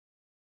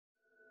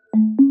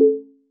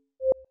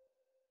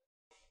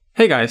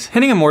Hey guys,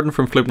 Henning and Morten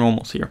from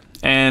FlippedNormals here,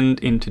 and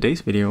in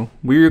today's video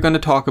we're going to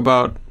talk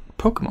about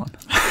Pokemon.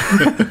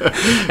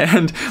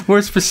 And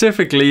more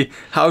specifically,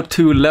 how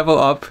to level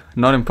up,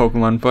 not in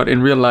Pokemon, but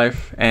in real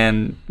life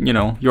and, you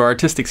know, your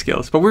artistic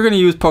skills. But we're going to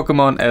use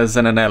Pokemon as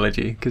an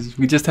analogy, because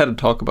we just had to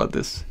talk about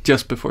this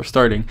just before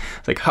starting.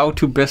 It's like how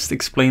to best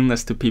explain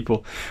this to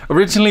people.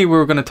 Originally we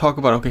were going to talk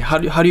about, okay, how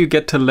do you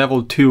get to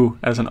level 2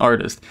 as an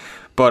artist?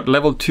 But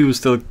level 2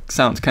 still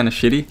sounds kind of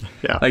shitty.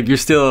 Yeah. Like you're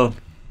still,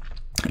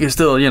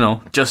 you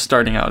know, just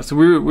starting out. So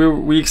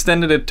we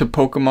extended it to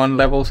Pokemon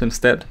levels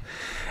instead.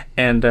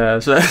 And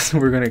so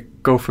we're going to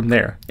go from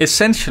there.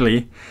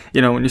 Essentially,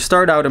 you know, when you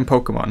start out in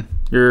Pokemon,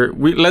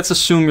 let's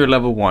assume you're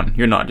level 1.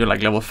 You're not. You're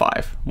like level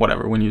 5,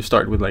 whatever, when you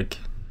start with like,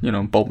 you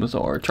know,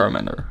 Bulbasaur or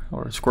Charmander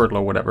or Squirtle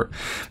or whatever.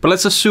 But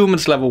let's assume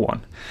it's level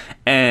 1.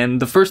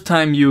 And the first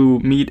time you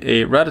meet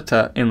a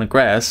Rattata in the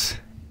grass,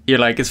 you're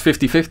like, it's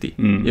 50-50.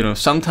 You know,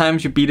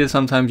 sometimes you beat it,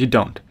 sometimes you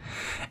don't.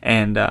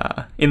 And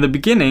in the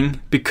beginning,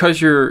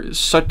 because you're at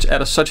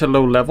such a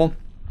low level,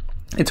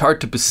 it's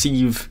hard to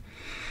perceive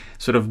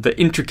sort of the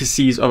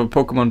intricacies of a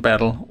Pokemon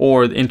battle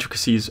or the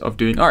intricacies of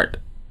doing art.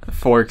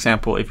 For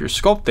example, if you're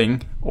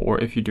sculpting or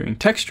if you're doing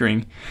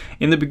texturing,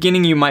 in the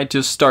beginning you might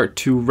just start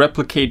to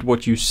replicate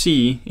what you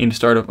see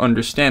instead of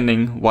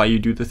understanding why you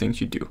do the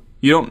things you do.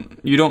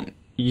 You don't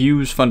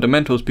use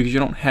fundamentals because you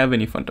don't have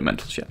any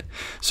fundamentals yet.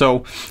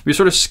 So we're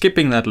sort of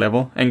skipping that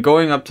level and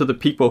going up to the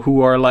people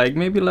who are like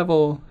maybe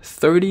level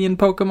 30 in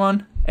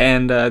Pokemon,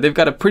 and they've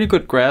got a pretty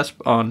good grasp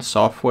on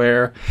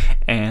software,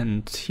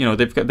 and you know,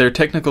 they've got their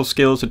technical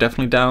skills are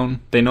definitely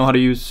down. They know how to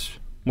use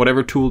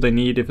whatever tool they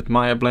need, if it's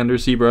Maya, Blender,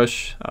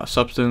 ZBrush,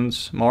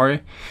 Substance,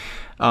 Mori.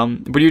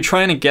 But you're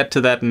trying to get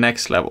to that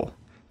next level,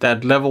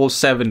 that level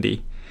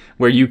 70,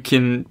 where you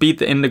can beat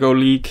the Indigo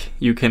League.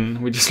 We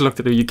just looked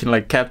at it, you can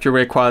like capture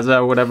Rayquaza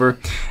or whatever,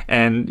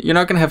 and you're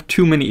not gonna have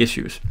too many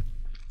issues.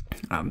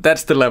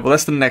 That's the level,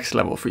 that's the next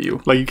level for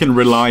you. Like you can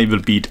reliably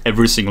beat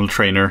every single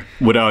trainer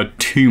without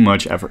too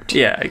much effort.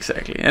 Yeah,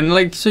 exactly. And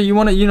like, so you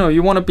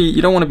don't want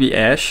to be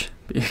Ash,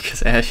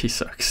 because Ash, he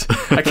sucks.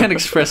 I can't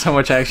express how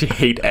much I actually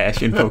hate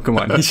Ash in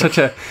Pokemon. He's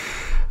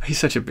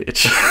such a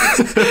bitch.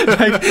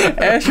 Like,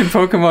 Ash in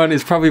Pokemon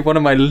is probably one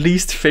of my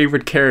least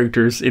favorite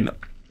characters in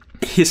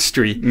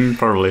history.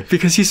 Probably.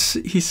 Because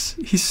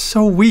he's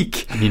so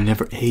weak. And he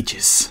never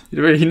ages.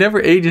 He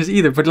never ages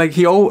either, but like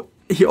he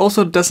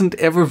also doesn't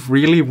ever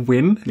really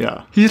win.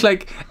 Yeah. He's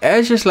like,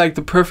 Ash is like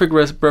the perfect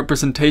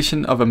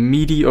representation of a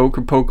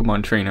mediocre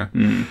Pokemon trainer.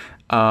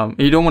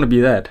 You don't want to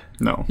be that.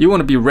 No. You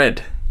want to be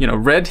Red. You know,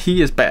 Red,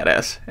 he is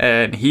badass,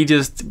 and he's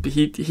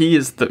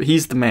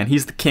the man,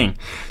 he's the king.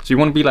 So you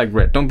want to be like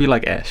Red, don't be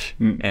like Ash.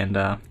 And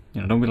you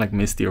know, don't be like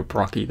Misty or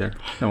Brock either.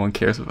 No one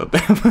cares about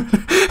them.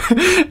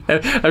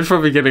 I'm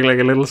probably getting like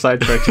a little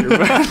sidetracked here,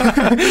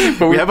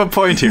 but we have a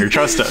point here.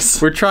 Trust us.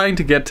 We're trying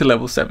to get to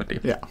level 70.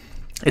 Yeah.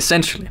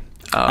 Essentially.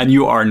 And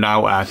you are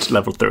now at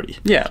level 30.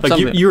 Yeah. Like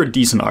you're a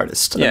decent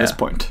artist at this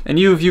point. And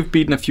you've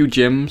beaten a few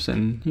gyms,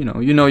 and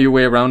you know your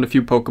way around a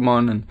few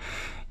Pokemon, and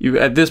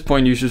at this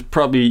point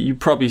you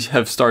probably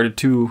have started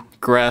to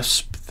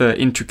grasp the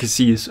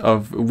intricacies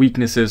of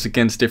weaknesses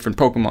against different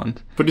Pokemon.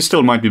 But you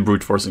still might be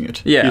brute forcing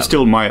it. Yeah. You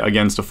still might,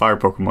 against a fire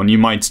Pokemon, you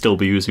might still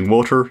be using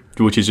water,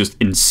 which is just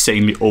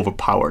insanely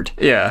overpowered.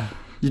 Yeah.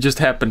 You just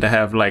happen to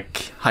have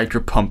like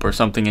Hydro Pump or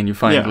something, and you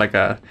find like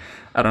a,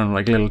 I don't know,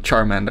 like little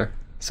Charmander.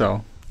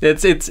 So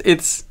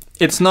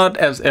it's not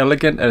as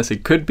elegant as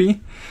it could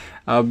be,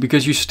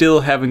 because you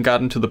still haven't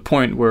gotten to the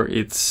point where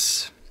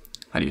it's,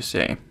 how do you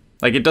say,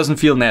 like it doesn't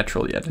feel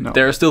natural yet. No.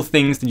 There are still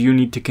things that you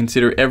need to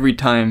consider every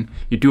time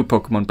you do a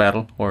Pokemon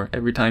battle, or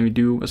every time you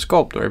do a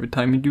sculpt, or every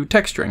time you do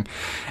texturing.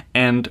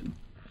 And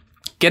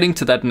getting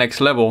to that next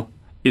level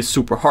is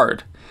super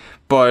hard.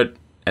 But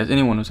as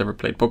anyone who's ever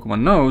played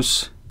Pokemon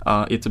knows,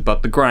 it's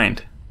about the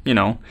grind. You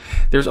know,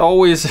 there's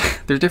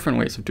different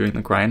ways of doing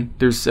the grind.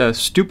 There's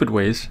stupid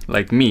ways,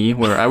 like me,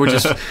 where I would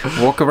just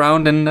walk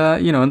around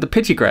and, you know, in the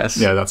Pidgey grass.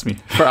 Yeah, that's me.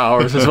 For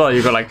hours as well.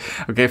 You go like,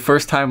 okay,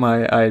 first time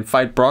I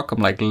fight Brock, I'm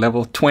like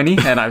level 20,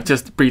 and I've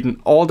just beaten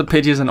all the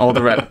Pidgeys and all the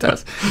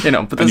Rattatas. You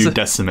know, but you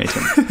decimate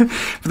him.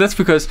 But that's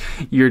because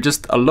you're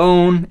just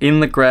alone in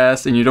the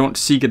grass and you don't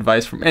seek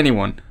advice from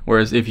anyone.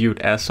 Whereas if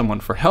you'd ask someone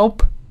for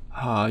help,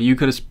 you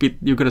could have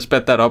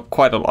sped that up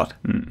quite a lot.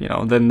 You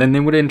know, then they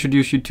would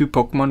introduce you to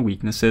Pokemon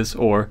weaknesses,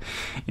 or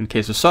in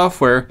case of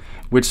software,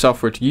 which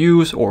software to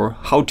use or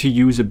how to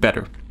use it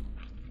better.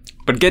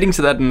 But getting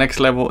to that next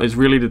level is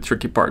really the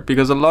tricky part,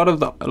 because a lot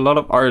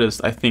of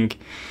artists, I think,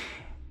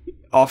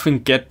 often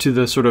get to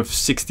the sort of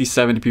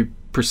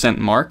 60-70%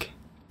 mark,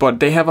 but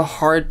they have a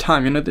hard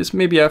time. You know, this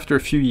maybe after a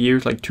few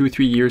years, like 2 or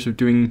 3 years of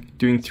doing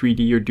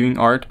 3D or doing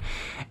art,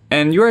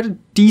 and you're at a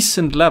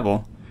decent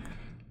level.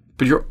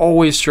 But you're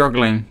always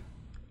struggling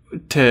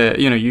to,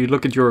 you know, you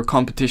look at your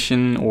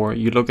competition or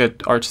you look at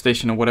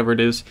ArtStation or whatever it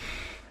is,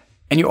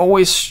 and you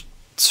always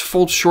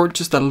fall short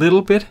just a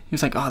little bit.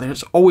 It's like, oh,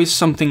 there's always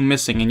something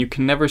missing, and you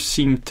can never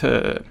seem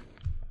to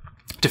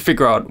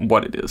figure out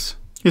what it is.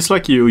 It's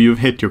like you've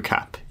hit your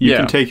cap. You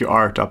can take your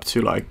art up to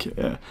like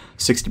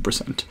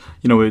 60%.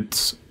 You know,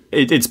 it's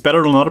it's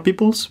better than a lot of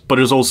people's, but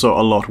it's also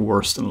a lot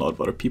worse than a lot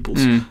of other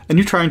people's. And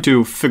you're trying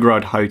to figure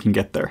out how you can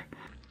get there.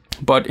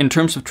 But in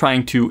terms of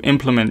trying to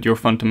implement your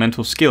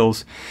fundamental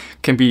skills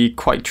can be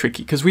quite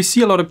tricky, because we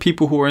see a lot of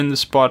people who are in the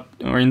spot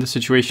or in the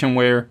situation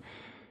where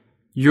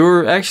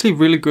you're actually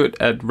really good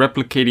at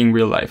replicating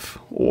real life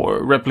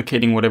or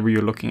replicating whatever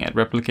you're looking at,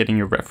 replicating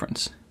your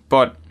reference.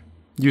 But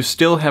you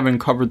still haven't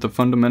covered the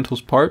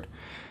fundamentals part.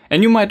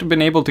 And you might have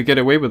been able to get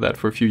away with that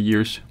for a few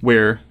years,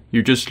 where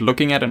you're just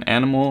looking at an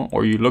animal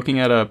or you're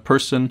looking at a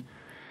person,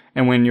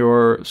 and when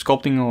you're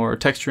sculpting or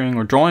texturing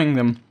or drawing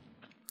them,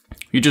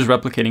 you're just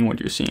replicating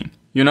what you're seeing.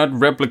 You're not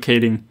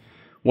replicating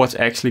what's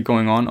actually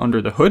going on under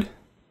the hood.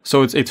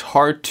 So it's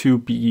hard to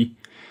be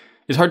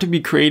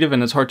creative,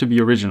 and it's hard to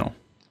be original.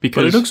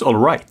 Because but it looks all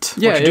right.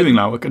 Yeah, what you're doing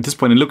now, at this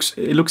point,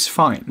 it looks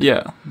fine.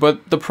 Yeah,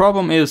 but the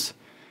problem is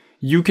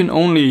you can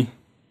only...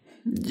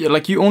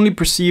 like, you only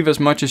perceive as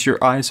much as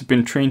your eyes have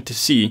been trained to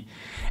see.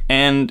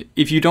 And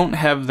if you don't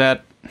have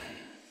that,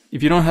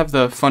 if you don't have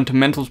the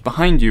fundamentals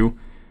behind you,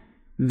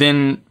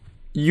 then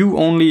you're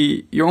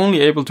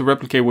only able to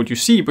replicate what you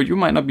see, but you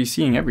might not be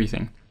seeing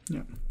everything.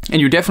 Yeah. And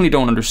you definitely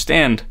don't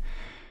understand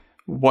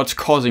what's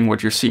causing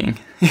what you're seeing,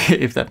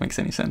 if that makes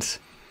any sense.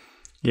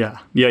 Yeah.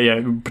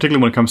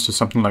 Particularly when it comes to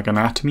something like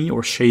anatomy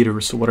or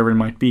shaders or whatever it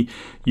might be,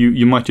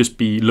 you might just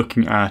be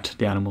looking at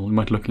the animal, you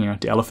might be looking at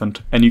the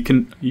elephant, and you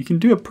can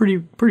do a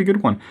pretty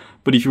good one.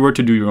 But if you were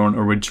to do your own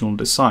original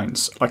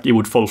designs, like, it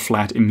would fall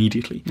flat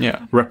immediately.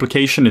 Yeah.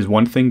 Replication is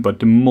one thing,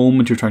 but the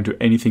moment you're trying to do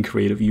anything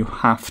creative, you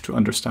have to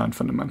understand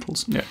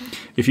fundamentals. Yeah.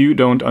 If you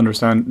don't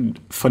understand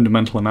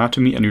fundamental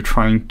anatomy and you're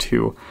trying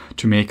to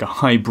make a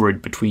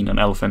hybrid between an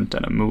elephant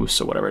and a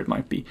moose or whatever it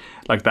might be,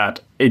 like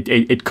that,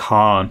 it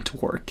can't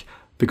work.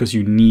 Because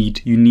you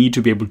need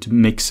to be able to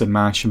mix and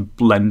match and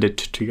blend it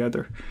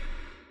together.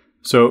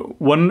 So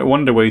one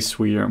of the ways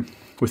we're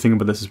thinking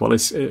about this as well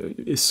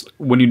is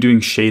when you're doing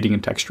shading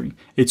and texturing.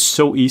 It's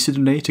so easy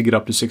today to get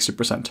up to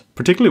 60%,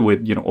 particularly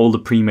with all the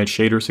pre-made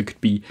shaders. It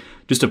could be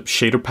just a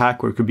shader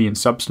pack, or it could be in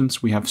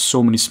Substance. We have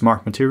so many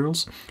smart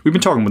materials. We've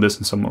been talking about this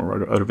in some of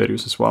our other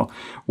videos as well,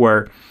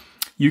 where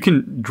you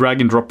can drag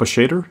and drop a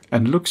shader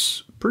and it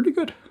looks pretty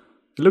good.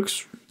 It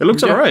looks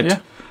all right. Yeah.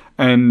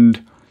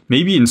 And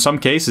maybe in some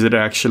cases it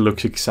actually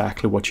looks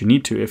exactly what you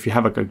need to. If you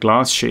have like a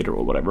glass shader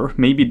or whatever,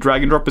 maybe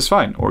drag and drop is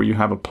fine. Or you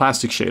have a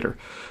plastic shader,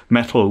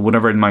 metal,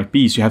 whatever it might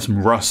be. So you have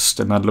some rust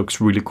and that looks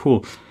really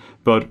cool.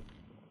 But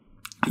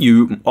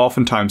you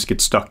oftentimes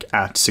get stuck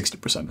at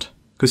 60%.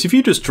 Because if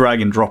you just drag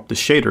and drop the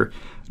shader,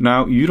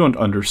 now you don't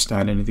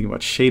understand anything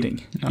about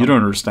shading. No. You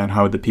don't understand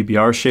how the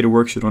PBR shader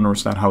works. You don't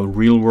understand how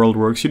real world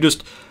works. You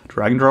just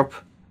drag and drop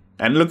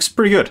and it looks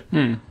pretty good.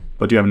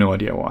 But you have no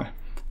idea why.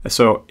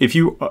 So if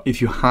you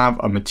have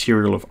a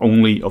material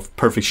of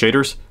perfect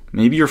shaders,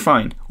 maybe you're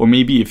fine. Or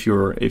maybe if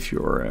you're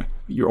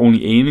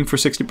only aiming for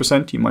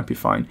 60%, you might be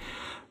fine.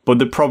 But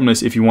the problem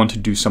is if you want to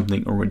do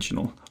something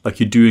original, like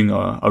you're doing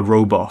a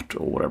robot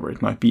or whatever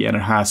it might be, and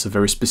it has a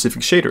very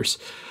specific shaders,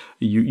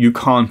 you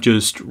can't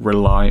just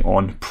rely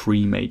on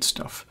pre-made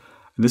stuff.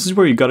 This is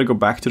where you got to go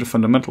back to the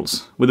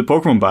fundamentals. With the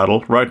Pokemon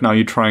battle, right now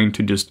you're trying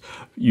to just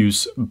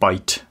use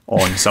bite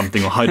on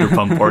something or Hydro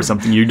Pump or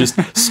something. You're just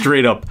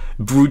straight up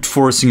brute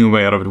forcing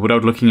away out of it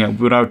without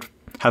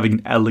having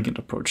an elegant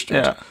approach to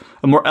it.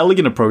 A more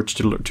elegant approach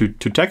to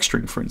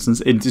texturing, for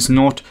instance, it is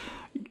not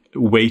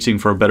waiting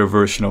for a better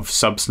version of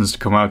Substance to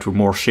come out with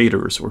more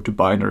shaders or to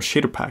buy another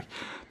shader pack.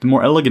 The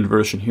more elegant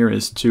version here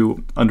is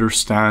to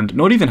understand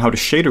not even how the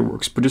shader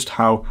works, but just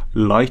how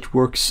light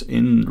works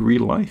in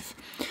real life.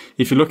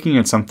 If you're looking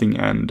at something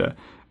and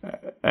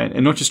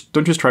don't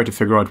just try to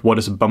figure out what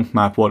is a bump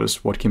map,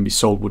 what can be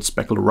solved with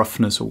speckled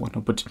roughness or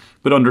whatnot,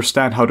 but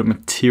understand how the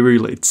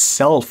material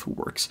itself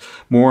works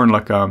more on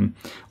like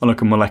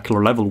a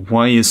molecular level.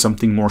 Why is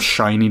something more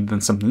shiny than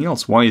something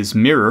else? Why is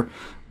mirror?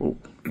 Well,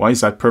 why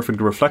is that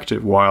perfectly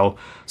reflective while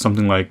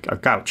something like a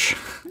couch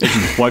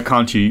isn't? Why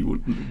can't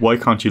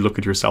you look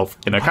at yourself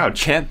in a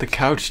couch? Can't the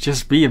couch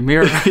just be a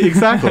mirror?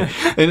 Exactly.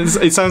 And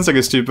it sounds like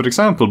a stupid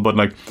example,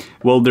 but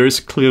there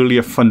is clearly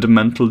a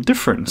fundamental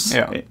difference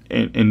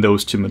in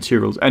those two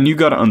materials, and you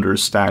got to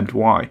understand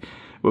why.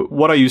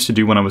 What I used to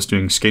do when I was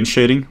doing skin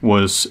shading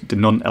was the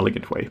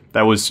non-elegant way.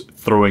 That was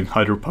throwing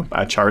Hydro Pump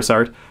at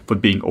Charizard,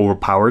 but being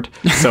overpowered.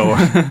 So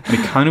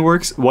it kind of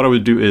works. What I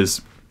would do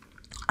is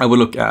I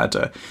would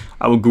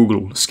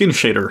Google skin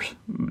shader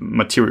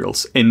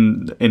materials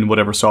in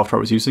whatever software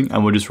I was using,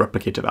 and would just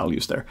replicate the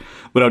values there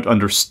without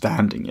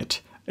understanding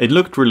it. It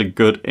looked really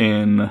good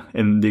in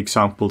the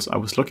examples I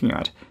was looking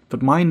at,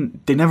 but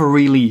mine, they never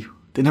really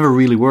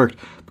worked,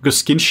 because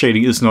skin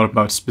shading is not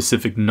about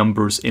specific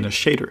numbers in a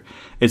shader.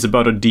 It's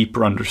about a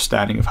deeper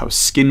understanding of how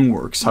skin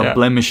works, how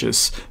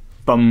blemishes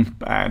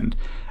bump, and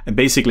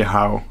basically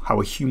how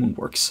a human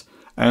works.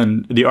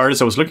 And the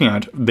artists I was looking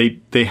at,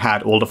 they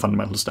had all the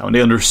fundamentals down.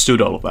 They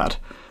understood all of that.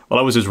 While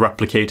I was just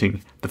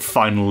replicating the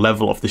final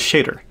level of the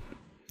shader.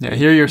 Yeah,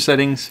 here are your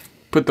settings.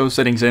 Put those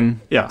settings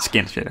in. Yeah.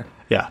 Skin shader.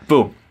 Yeah,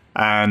 boom.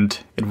 And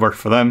it worked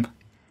for them.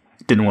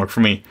 It didn't work for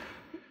me.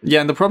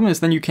 Yeah, and the problem is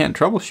then you can't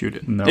troubleshoot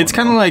it. No, it's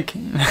kind of like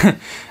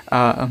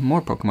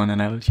more Pokemon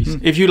analogies.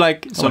 If you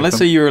like, so let's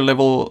say you're a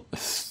level.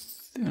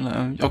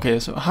 Okay,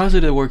 so how does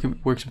it works in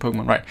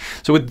Pokemon, right?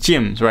 So with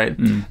gyms, right?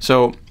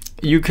 So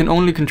you can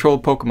only control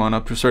Pokemon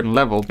up to a certain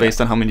level based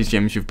on how many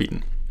gyms you've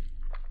beaten.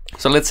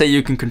 So let's say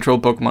you can control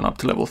Pokemon up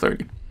to level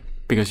 30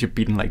 because you've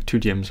beaten like 2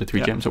 gyms or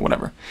 3 gyms or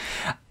whatever.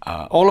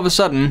 All of a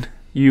sudden,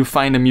 you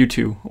find a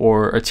Mewtwo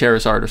or a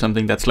Charizard or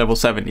something that's level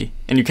 70,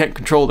 and you can't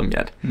control them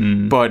yet.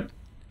 But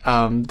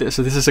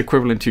so this is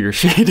equivalent to your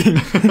shading.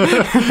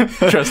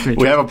 Trust me.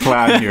 We have a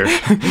plan here.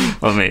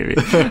 Well, maybe.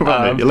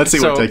 Let's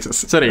see where it takes us.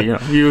 So there you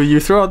go. You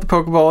throw out the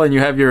Pokeball and you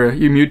have your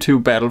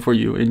Mewtwo battle for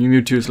you, and your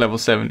Mewtwo is level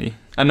 70.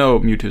 I know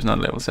Mewtwo's not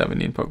level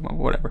 70 in Pokemon,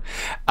 whatever.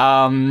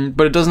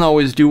 But it doesn't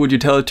always do what you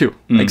tell it to.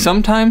 Like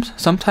sometimes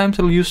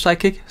it'll use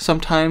Psychic.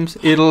 Sometimes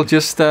it'll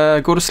just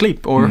go to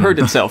sleep or hurt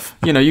itself.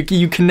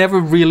 You can never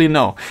really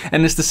know.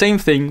 And it's the same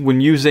thing when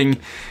using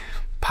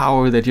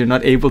power that you're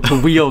not able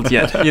to wield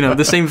yet.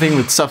 The same thing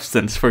with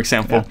substance, for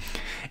example.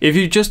 If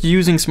you're just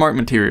using smart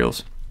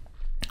materials,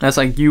 that's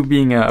like you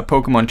being a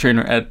Pokemon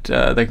trainer that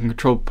can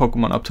control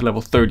Pokemon up to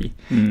level 30.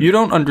 You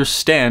don't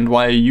understand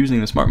why you're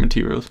using the smart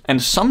materials,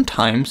 and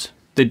sometimes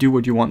they do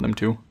what you want them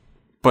to,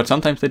 but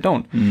sometimes they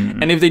don't.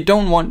 And if they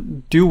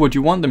don't do what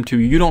you want them to,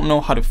 you don't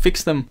know how to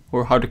fix them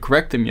or how to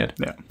correct them yet,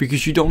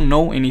 because you don't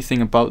know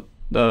anything about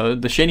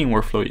the shading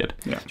workflow yet.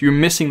 You're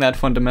missing that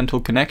fundamental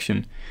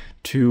connection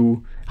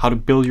to how to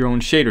build your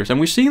own shaders. And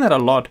we're seeing that a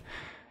lot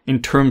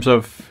in terms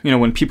of,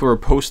 when people are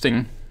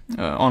posting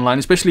online,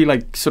 especially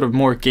like sort of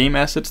more game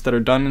assets that are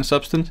done in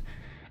Substance,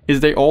 is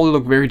they all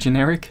look very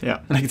generic.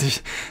 Like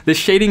the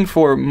shading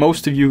for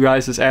most of you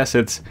guys'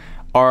 assets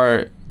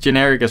are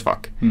generic as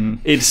fuck.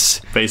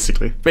 It's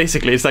basically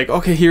it's like,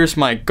 okay, here's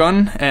my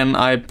gun, and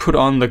I put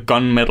on the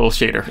gunmetal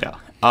shader.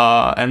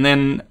 And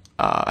then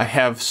I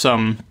have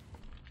some,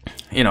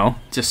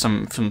 just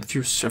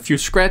a few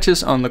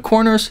scratches on the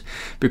corners,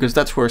 because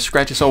that's where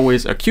scratches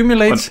always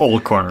accumulates. On all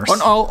corners.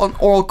 On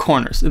all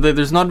corners.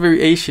 There's not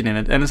variation in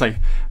it, and it's like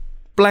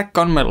black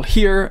gunmetal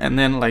here, and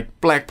then like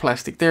black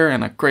plastic there,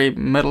 and a gray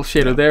metal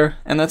shader there,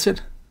 and that's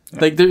it.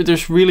 Like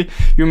there's really,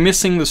 you're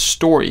missing the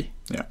story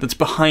that's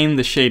behind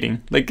the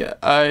shading. Like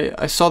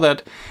I saw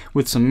that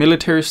with some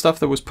military stuff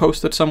that was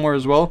posted somewhere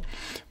as well,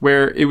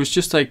 where it was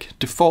just like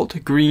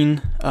default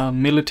green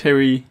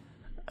military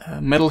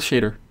metal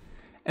shader.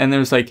 And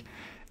there's like,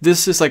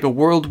 this is like a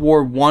World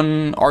War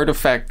I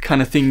artifact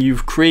kind of thing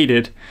you've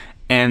created,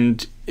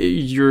 and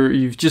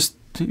you've just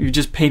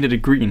painted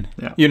it green.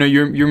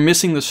 You're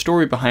missing the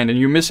story behind it.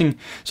 You're missing,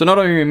 so not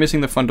only are you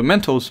missing the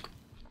fundamentals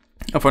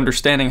of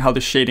understanding how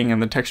the shading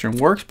and the texturing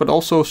works, but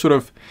also sort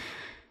of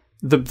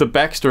the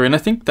backstory. And I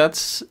think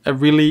that's a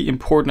really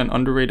important and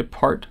underrated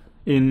part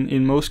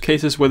in most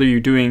cases, whether you're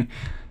doing,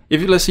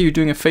 let's say you're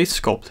doing a face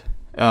sculpt.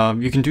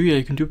 You can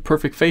do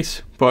perfect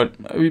face, but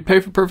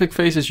perfect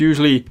faces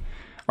usually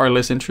are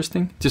less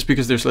interesting just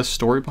because there's less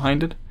story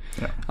behind it.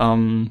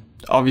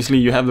 Obviously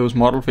you have those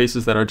model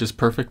faces that are just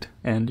perfect,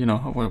 and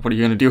what are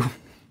you gonna do?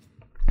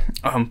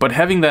 But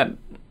having that,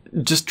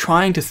 just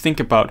trying to think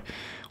about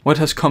what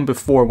has come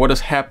before, what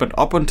has happened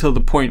up until the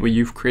point where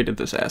you've created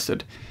this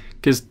asset,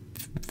 because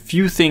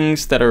few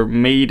things that are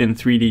made in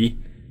 3D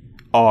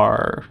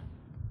are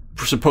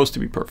supposed to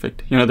be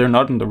perfect. They're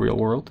not in the real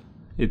world.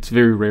 It's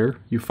very rare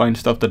you find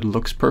stuff that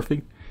looks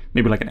perfect,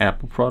 maybe like an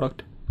Apple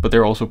product, but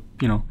they're also,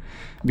 it'd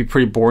be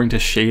pretty boring to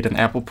shade an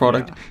Apple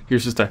product.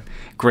 Here's just a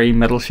gray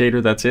metal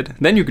shader, that's it.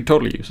 Then you could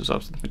totally use a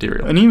substance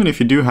material. And even if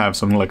you do have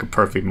something like a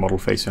perfect model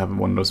face, you have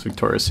one of those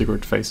Victoria's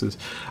Secret faces,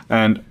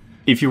 and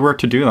if you were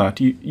to do that,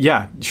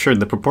 sure,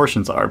 the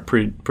proportions are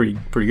pretty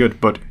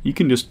good, but you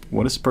can just,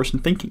 what is the person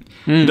thinking?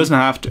 It doesn't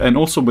have to, and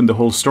also with the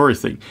whole story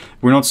thing,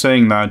 we're not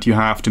saying that you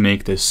have to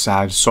make this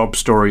sad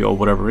sub-story or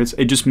whatever.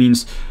 It just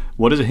means,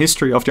 what is the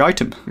history of the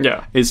item?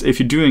 Let's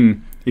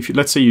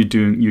say you're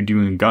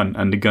doing a gun,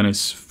 and the gun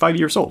is 5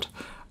 years old.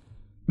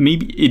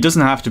 Maybe it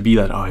doesn't have to be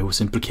that, I was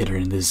implicated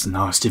in this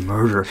nasty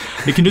murder.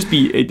 It can just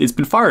be, it's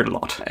been fired a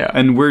lot.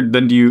 And where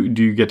then do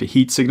you get the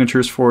heat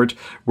signatures for it?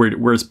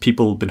 Where's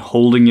people been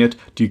holding it?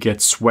 Do you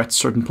get sweat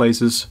certain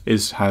places?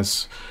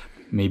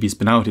 Maybe it's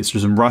been out, it's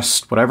just some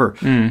rust, whatever.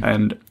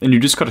 And you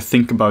just got to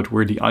think about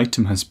where the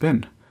item has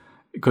been,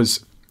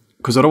 because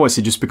otherwise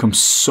it just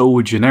becomes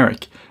so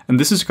generic. And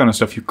this is the kind of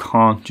stuff you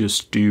can't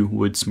just do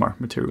with smart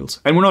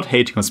materials. And we're not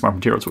hating on smart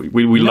materials.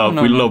 We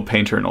love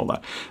Painter and all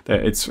that.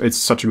 It's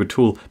such a good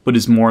tool. But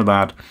it's more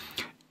that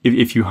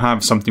if you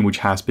have something which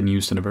has been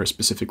used in a very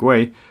specific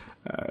way,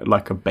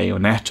 like a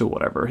bayonet or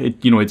whatever,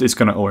 it's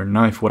gonna, or a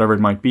knife, whatever it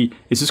might be,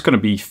 it's just gonna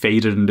be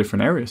faded in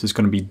different areas. It's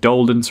gonna be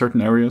dulled in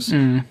certain areas,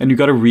 and you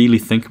got to really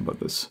think about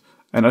this.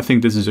 And I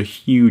think this is a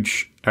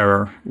huge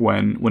error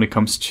when it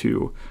comes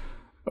to,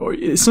 or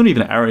it's not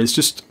even an error. It's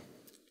just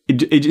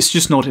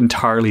not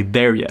entirely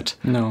there yet.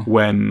 No.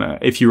 When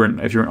if you're an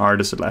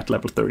artist at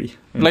level 30.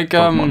 Like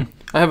I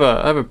have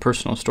a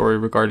personal story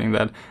regarding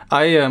that.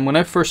 When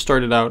I first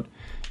started out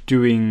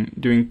doing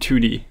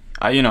 2D,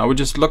 I would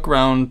just look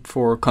around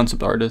for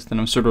concept artists, and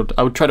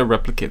I would try to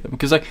replicate them,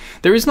 because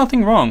there is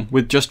nothing wrong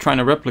with just trying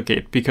to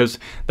replicate, because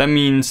that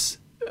means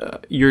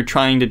you're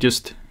trying to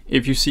just,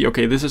 if you see,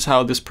 okay, this is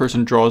how this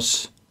person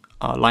draws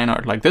line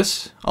art like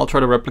this, I'll try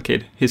to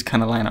replicate his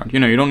kind of line art. You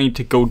don't need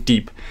to go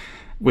deep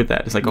with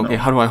that. It's like, okay,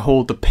 how do I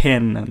hold the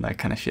pen and that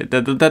kind of shit?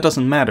 That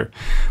doesn't matter.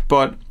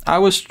 But I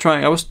was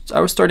starting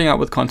out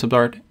with concept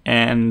art,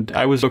 and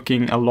I was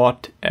looking a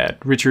lot at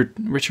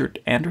Richard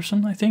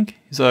Anderson, I think.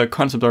 He's a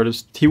concept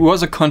artist. He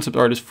was a concept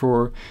artist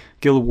for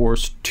Guild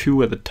Wars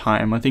 2 at the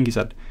time. I think he's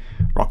at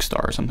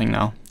Rockstar or something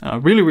now.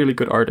 Really, really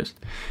good artist.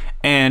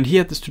 And he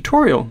had this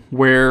tutorial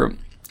where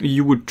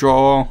you would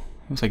draw,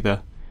 it was like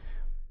a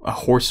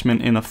horseman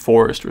in a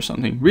forest or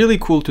something. Really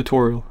cool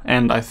tutorial.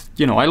 And I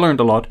learned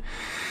a lot.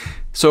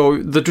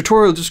 So the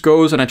tutorial just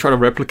goes, and I try to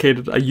replicate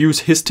it. I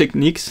use his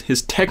techniques,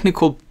 his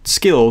technical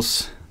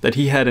skills that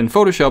he had in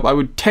Photoshop. I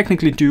would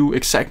technically do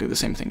exactly the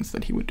same things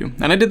that he would do.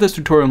 And I did this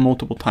tutorial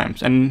multiple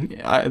times, and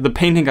the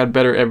painting got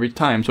better every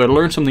time. So I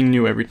learned something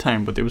new every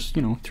time, but it was,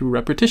 through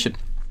repetition.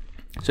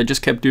 So I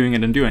just kept doing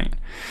it and doing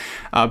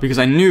it, because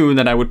I knew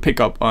that I would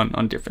pick up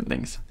on different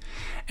things.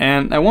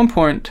 And at one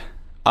point,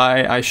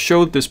 I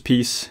showed this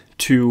piece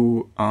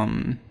to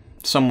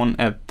someone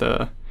at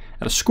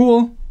a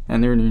school,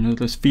 and they're in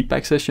this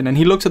feedback session, and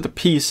he looks at the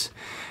piece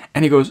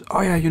and he goes,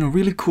 "Oh yeah,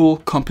 really cool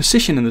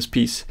composition in this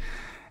piece."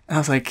 And I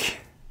was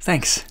like,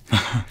 "Thanks."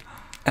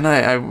 And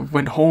I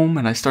went home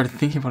and I started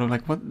thinking about it,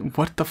 like,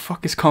 what the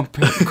fuck is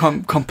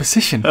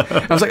composition?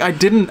 I was like,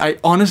 I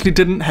honestly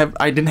didn't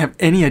have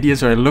any idea.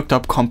 So I looked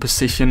up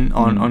composition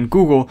on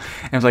Google,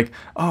 and I was like,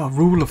 oh,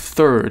 rule of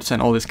thirds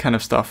and all this kind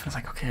of stuff. I was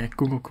like, okay,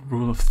 Google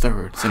rule of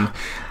thirds, and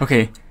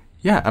okay.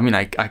 Yeah, I mean,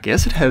 I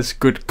guess it has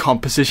good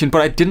composition,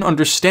 but I didn't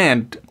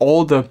understand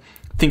all the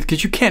things,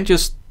 because you can't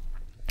just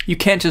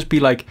be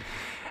like,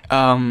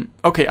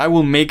 okay, I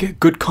will make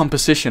good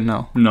composition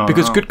now. No,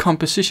 because good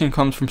composition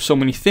comes from so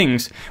many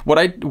things. What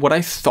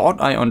I thought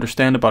I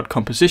understand about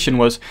composition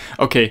was,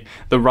 okay,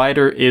 the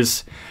writer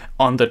is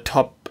on the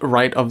top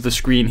right of the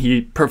screen.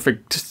 He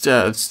perfect,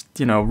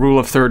 rule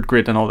of third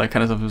grid and all that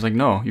kind of stuff. I was like,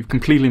 no, you've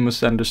completely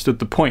misunderstood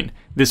the point.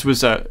 This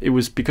was it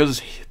was because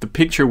the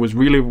picture was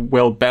really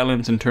well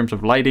balanced in terms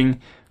of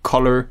lighting,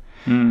 color,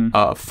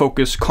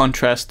 focus,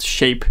 contrast,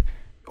 shape.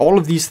 All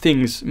of these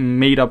things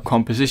made up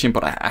composition,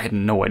 but I had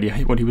no idea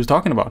what he was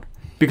talking about,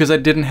 because I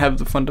didn't have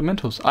the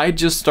fundamentals. I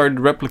just started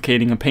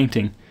replicating a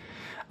painting,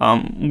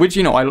 which,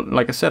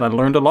 like I said, I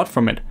learned a lot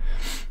from it.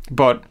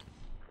 But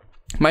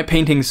my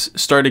paintings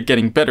started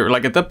getting better.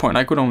 Like at that point,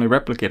 I could only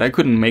replicate. I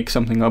couldn't make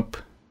something up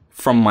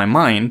from my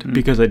mind,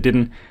 because I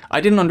didn't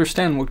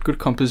understand what good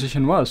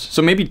composition was.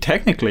 So maybe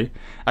technically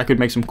I could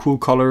make some cool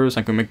colors,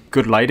 I could make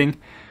good lighting,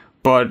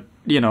 but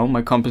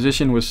my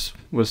composition was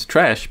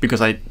trash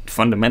because I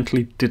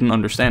fundamentally didn't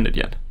understand it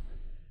yet.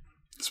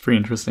 It's pretty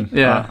interesting.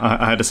 Yeah,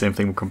 I had the same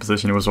thing with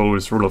composition. It was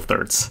always rule of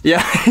thirds.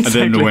 Yeah,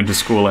 exactly. And then we went to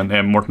school, and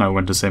Morten and I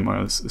went to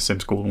the same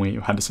school, and we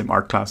had the same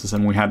art classes.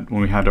 And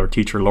when we had our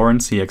teacher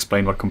Lawrence, he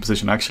explained what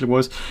composition actually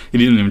was. He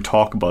didn't even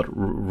talk about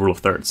rule of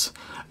thirds.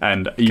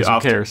 And who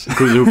cares?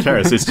 Because who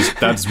cares? It's just,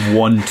 that's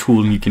one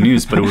tool you can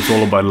use, but it was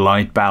all about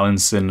light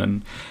balance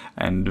and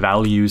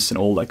values and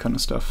all that kind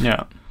of stuff.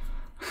 Yeah,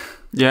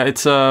 yeah.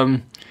 It's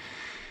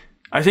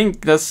I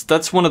think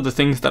that's one of the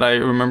things that I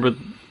remember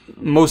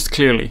most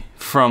clearly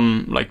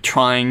from like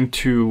trying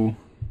to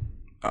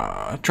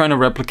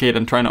replicate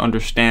and trying to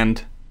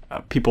understand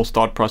people's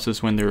thought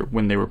process when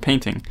they were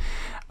painting.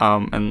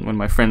 And when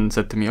my friend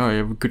said to me, "Oh, you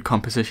have a good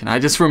composition," I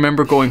just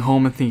remember going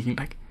home and thinking,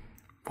 like,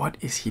 what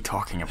is he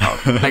talking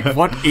about? Like,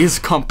 what is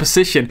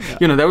composition?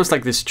 Yeah. There was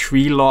like this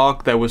tree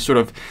log that was sort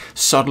of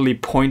subtly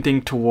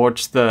pointing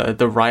towards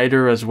the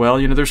writer as well.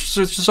 There's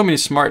just so many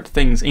smart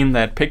things in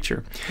that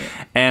picture.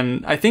 Yeah.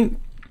 And I think,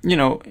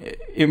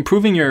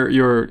 improving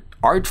your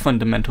art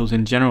fundamentals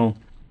in general,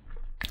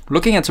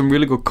 looking at some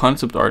really good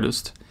concept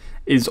artists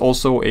is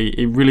also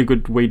a really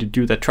good way to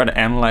do that. Try to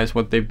analyze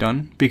what they've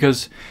done,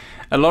 because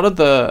a lot of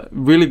the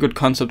really good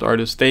concept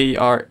artists, they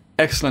are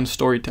excellent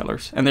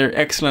storytellers, and they're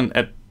excellent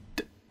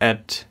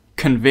at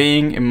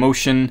conveying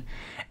emotion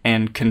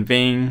and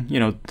conveying,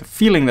 the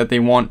feeling that they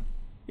want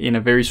in a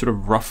very sort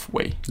of rough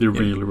way. They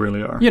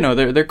really are.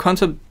 Their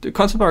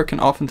concept art can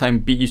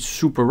oftentimes be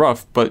super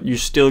rough, but you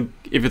still,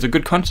 if it's a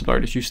good concept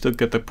artist, you still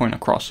get the point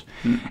across.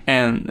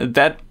 And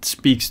that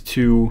speaks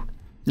to,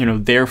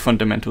 their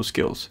fundamental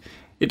skills.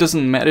 It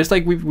doesn't matter. It's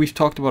like we've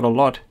talked about a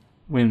lot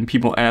when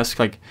people ask,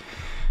 like,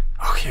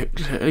 okay,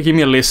 give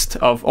me a list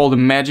of all the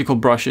magical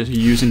brushes you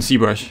use in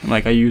ZBrush.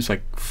 Like, I use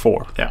like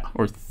 4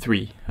 or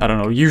 3. I don't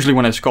know. Usually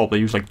when I sculpt, I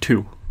use like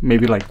 2.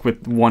 Maybe like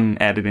with 1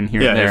 added in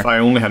here and there. Yeah, if I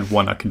only had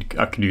 1, I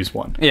could use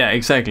 1. Yeah,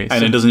 exactly.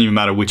 And it doesn't even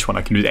matter which one.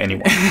 I can use any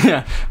one.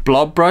 Yeah,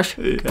 blob brush,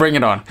 bring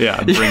it on.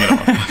 Yeah, bring it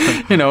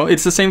on.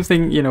 It's the same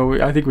thing.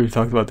 I think we've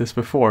talked about this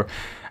before.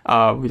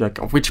 Like,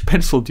 which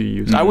pencil do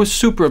you use? I was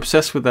super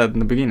obsessed with that in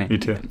the beginning. Me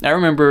too. I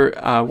remember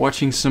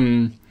watching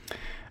some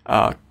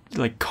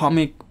like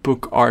comic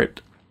book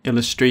art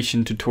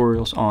illustration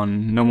tutorials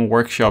on Normal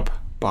Workshop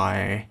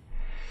by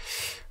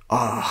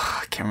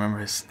I can't remember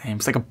his name.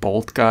 It's like a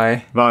bald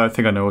guy. Well, I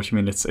think I know what you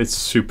mean. It's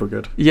super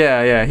good.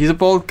 Yeah. He's a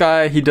bald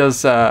guy. He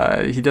does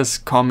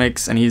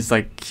comics, and he's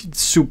like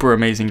super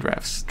amazing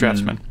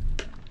draftsman.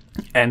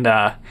 And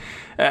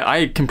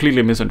I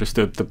completely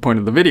misunderstood the point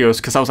of the videos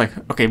because I was like,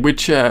 okay,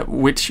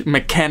 which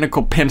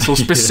mechanical pencil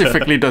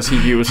specifically does he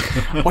use?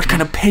 What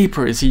kind of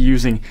paper is he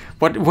using?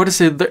 What is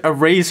it? The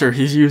eraser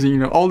he's using? You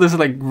know, all this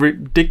like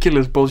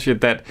ridiculous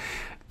bullshit that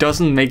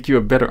doesn't make you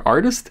a better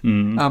artist.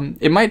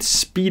 It might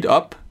speed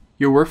up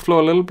your workflow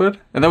a little bit,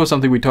 and that was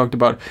something we talked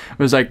about. It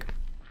was like,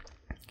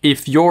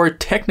 if your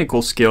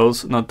technical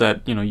skills, not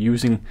that, you know,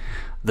 using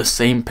the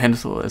same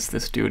pencil as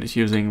this dude is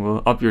using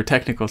will up your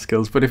technical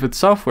skills, but if it's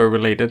software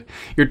related,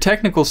 your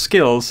technical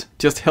skills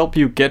just help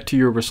you get to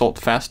your result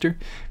faster.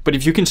 But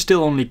if you can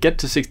still only get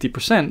to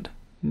 60%,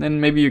 then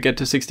maybe you get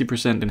to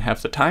 60% in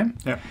half the time.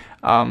 Yeah.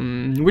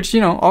 Which,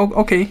 you know,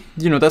 okay,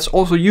 you know, that's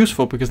also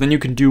useful because then you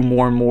can do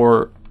more and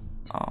more.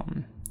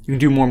 You can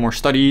do more and more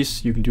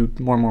studies. You can do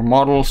more and more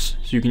models.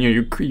 So you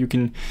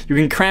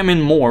can cram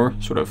in more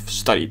sort of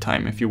study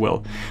time, if you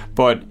will.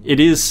 But it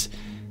is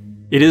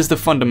the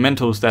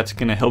fundamentals that's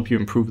going to help you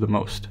improve the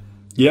most.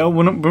 Yeah,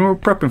 when we were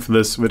prepping for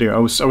this video, I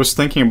was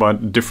thinking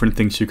about different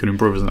things you could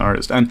improve as an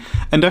artist, and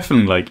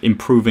definitely like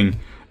improving.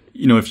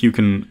 You know, if you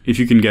can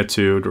get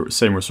to the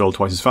same result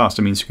twice as fast,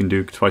 it means you can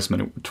do twice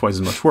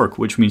as much work,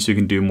 which means you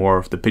can do more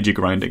of the Pidgey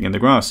grinding in the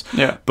grass.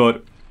 Yeah.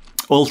 But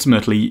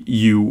ultimately,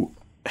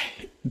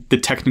 the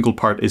technical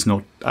part is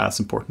not as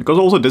important, because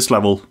also this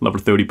level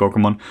 30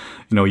 Pokemon,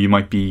 you know,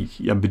 you've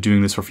been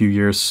doing this for a few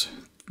years.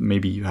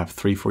 Maybe you have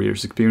 3-4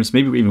 years experience,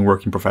 maybe even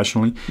working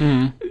professionally.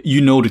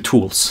 You know the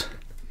tools.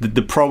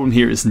 The problem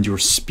here isn't your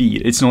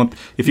speed. It's not,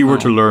 if you were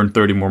to learn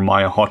 30 more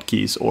Maya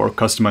hotkeys or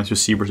customize your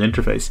ZBrush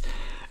interface,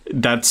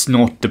 that's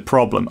not the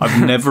problem.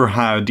 I've never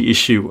had the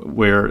issue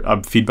where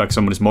I'd feedback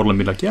somebody's model and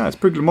be like, yeah, it's a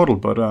pretty good model,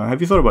 but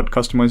have you thought about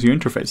customizing your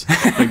interface?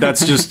 Like,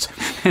 that's just,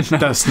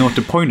 that's not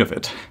the point of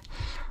it.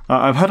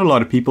 I've had a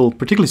lot of people,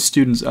 particularly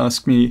students,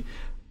 ask me,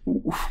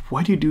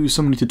 why do you do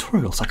so many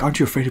tutorials? Like, aren't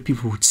you afraid of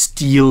people who would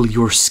steal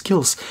your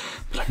skills?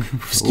 Like,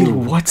 steal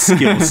what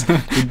skills?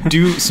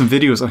 Do some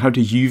videos on how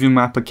to UV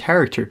map a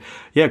character.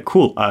 Yeah,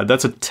 cool.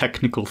 That's a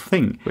technical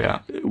thing.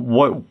 Yeah.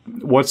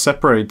 What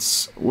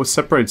separates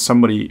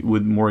somebody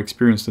with more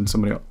experience than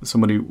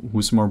somebody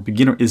who's more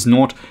beginner is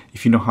not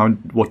if you know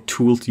what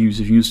tool to use.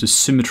 If you use the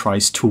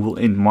symmetrize tool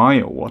in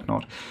Maya or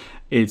whatnot,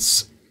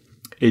 it's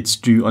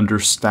do you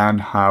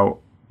understand how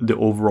the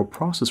overall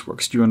process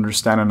works? Do you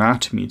understand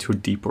anatomy to a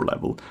deeper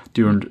level?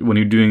 When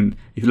you're doing,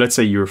 if let's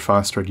say you're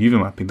faster at UV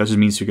mapping, that just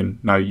means you can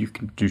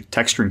do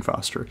texturing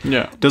faster.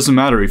 Yeah. It doesn't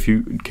matter if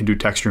you can do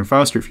texturing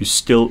faster if you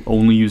still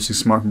only using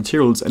smart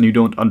materials and you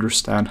don't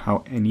understand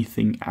how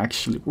anything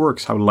actually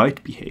works, how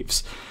light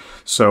behaves.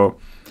 So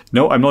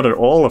no, I'm not at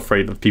all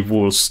afraid that people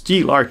will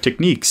steal our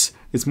techniques.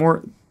 It's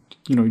more,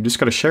 you know, you just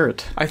got to share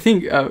it. I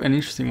think an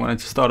interesting one I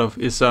just thought of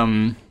is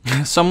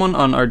someone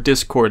on our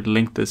Discord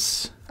linked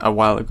this a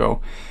while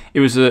ago. It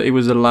was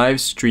a live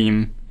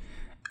stream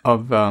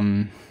of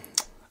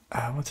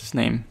what's his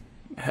name?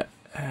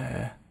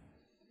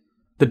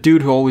 The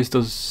dude who always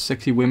does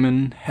sexy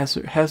women,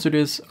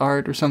 hazardous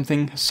art or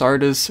something,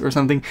 Sardis or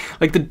something.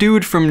 Like the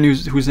dude from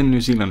who's in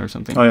New Zealand or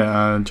something. Oh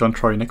yeah, John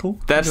Troy Nickel.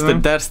 That's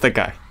the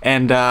guy.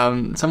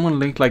 And someone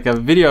linked like a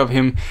video of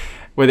him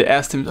where they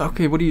asked him,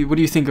 okay, what do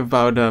you think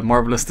about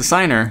Marvelous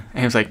Designer? And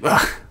he was like,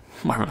 ugh,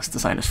 Marvelous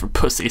Designers for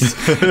pussies.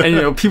 And,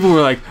 you know, people were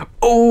like,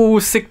 oh,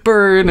 sick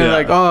burn. And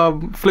like, oh,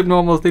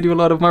 FlippedNormals, they do a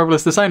lot of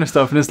Marvelous Designer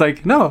stuff. And it's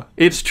like, no,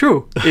 it's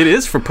true. It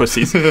is for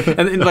pussies.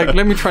 And like,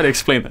 let me try to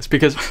explain this,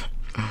 because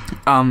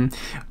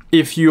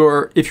if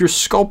you're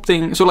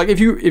sculpting, so like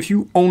if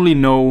you only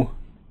know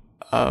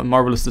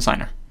Marvelous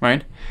Designer,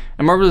 right?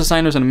 And Marvelous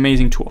Designer is an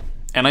amazing tool,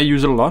 and I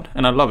use it a lot,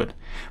 and I love it.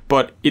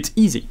 But it's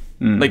easy.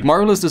 Like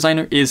Marvelous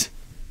Designer is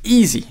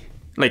easy.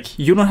 Like,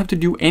 you don't have to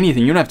do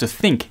anything. You don't have to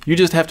think. You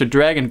just have to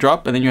drag and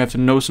drop, and then you have to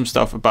know some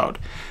stuff about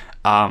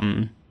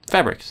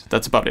fabrics.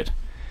 That's about it.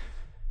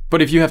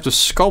 But if you have to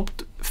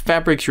sculpt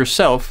fabrics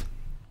yourself,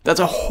 that's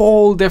a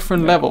whole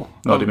different level.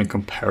 Not even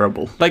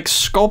comparable. Like,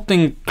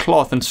 sculpting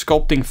cloth and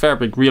sculpting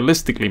fabric,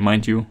 realistically,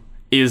 mind you,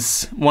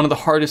 is one of the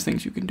hardest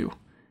things you can do.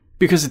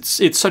 Because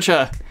it's such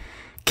a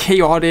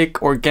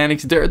chaotic,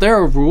 organic... There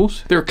are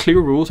rules. There are clear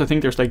rules. I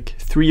think there's like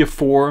 3 or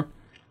 4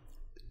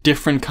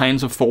 different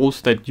kinds of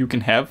folds that you can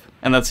have,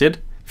 and that's it.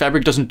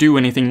 Fabric doesn't do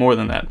anything more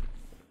than that.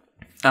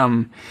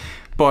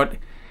 But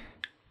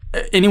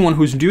anyone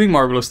who's doing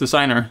Marvelous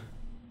Designer,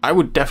 I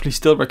would definitely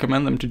still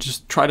recommend them to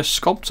just try to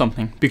sculpt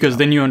something, because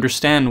then you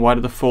understand why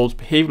do the folds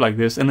behave like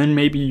this, and then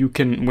maybe you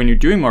can, when you're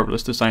doing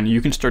Marvelous Designer,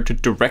 you can start to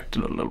direct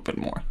it a little bit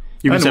more.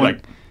 You can say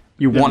like,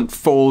 you want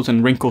folds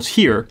and wrinkles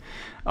here,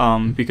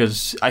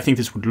 because I think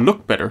this would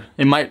look better.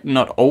 It might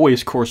not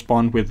always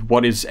correspond with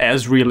what is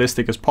as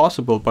realistic as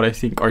possible, but I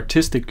think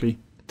artistically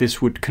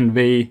this would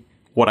convey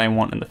what I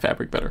want in the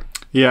fabric better.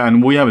 Yeah,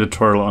 and we have a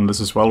tutorial on this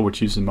as well,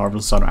 which uses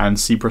Marvelous Designer and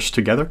ZBrush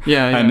together.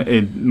 Yeah.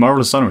 And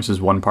Marvelous Designer is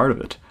just one part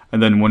of it.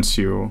 And then once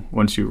your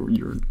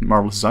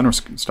Marvelous Designer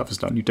stuff is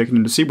done, you take it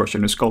into ZBrush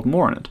and you sculpt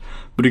more on it.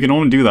 But you can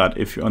only do that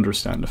if you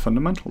understand the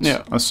fundamentals.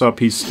 Yeah. I saw a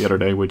piece the other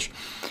day which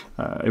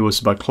it was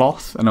about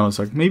cloth, and I was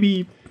like,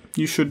 maybe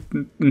you should,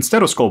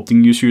 instead of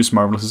sculpting, you should use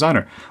Marvelous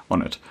Designer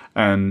on it.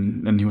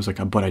 And he was like,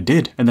 but I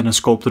did. And then I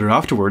sculpted it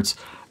afterwards.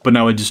 But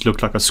now it just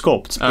looked like a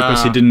sculpt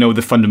because he didn't know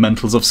the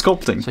fundamentals of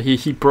sculpting. So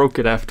he broke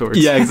it afterwards.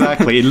 Yeah,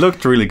 exactly. It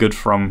looked really good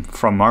from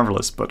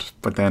Marvelous, but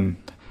then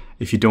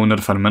if you don't know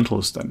the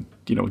fundamentals, then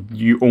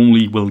you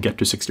only will get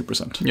to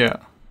 60%. Yeah.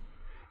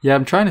 Yeah,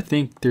 I'm trying to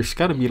think. There's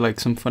got to be like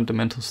some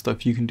fundamental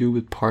stuff you can do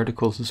with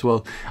particles as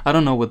well. I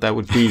don't know what that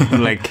would be,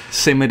 like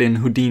Simid in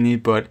Houdini,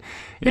 but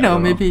you know,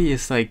 maybe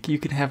it's like you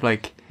could have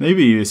like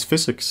maybe it's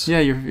physics. Yeah,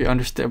 your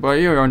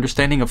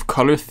understanding of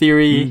color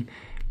theory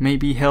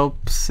maybe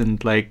helps,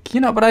 and like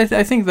but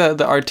I think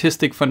the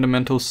artistic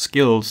fundamental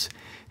skills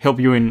help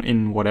you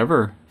in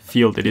whatever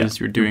field it is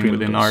you're doing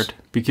within art,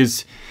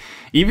 because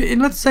even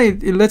let's say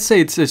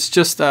it's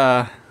just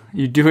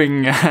you're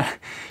doing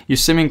you're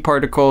simming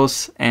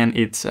particles and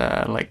it's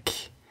like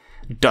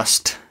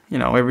dust,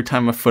 every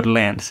time a foot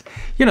lands.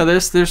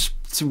 There's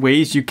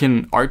ways you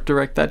can art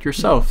direct that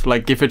yourself.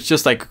 Like if it's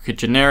just like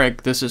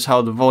generic, this is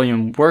how the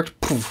volume works,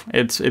 poof,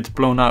 it's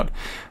blown out.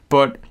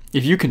 But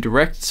if you can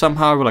direct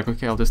somehow, we're like,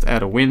 okay, I'll just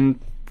add a wind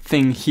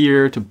thing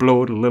here to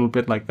blow it a little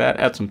bit like that,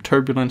 add some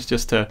turbulence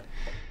just to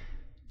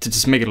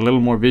just make it a little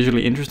more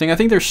visually interesting. I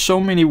think there's so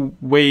many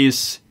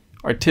ways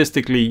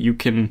artistically you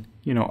can,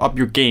 up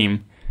your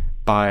game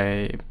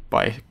by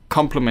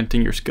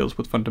complementing your skills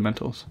with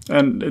fundamentals.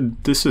 And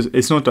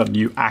it's not that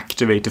you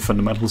activate the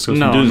fundamental skills.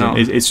 No.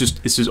 It's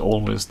just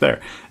always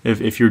there.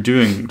 If you're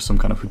doing some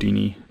kind of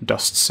Houdini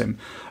dust sim,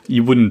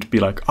 you wouldn't be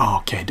like, oh,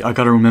 okay, I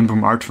gotta remember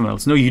my art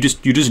fundamentals. No, you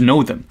just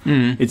know them.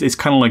 It's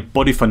kind of like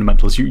body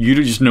fundamentals. You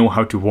just know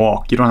how to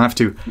walk. You don't have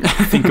to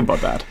think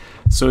about that.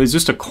 So it's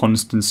just a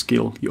constant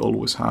skill you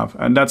always have.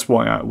 And that's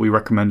why we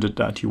recommended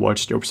that you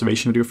watch the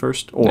observation video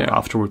first, or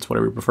afterwards,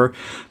 whatever you prefer,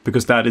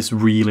 because that is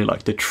really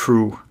like the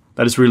true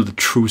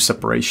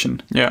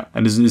separation. Yeah.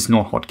 And it's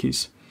not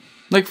hotkeys.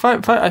 Like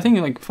I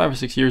think like 5 or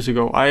 6 years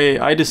ago,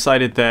 I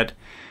decided that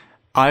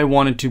I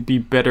wanted to be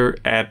better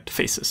at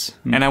faces,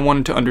 and I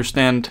wanted to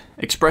understand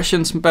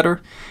expressions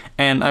better,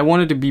 and I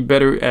wanted to be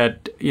better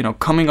at,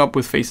 coming up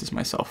with faces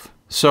myself.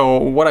 So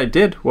what I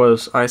did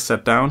was I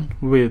sat down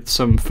with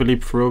some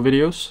Philippe Ferreau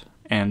videos,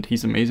 and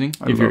he's amazing.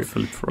 I love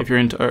Philippe Ferreau. If you're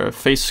into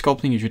face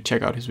sculpting, you should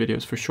check out his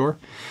videos for sure.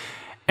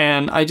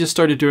 And I just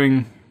started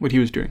doing what he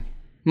was doing.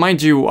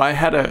 Mind you, I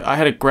had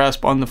a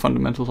grasp on the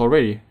fundamentals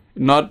already.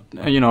 Not,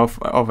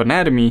 of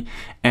anatomy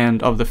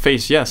and of the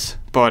face, yes,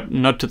 but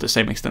not to the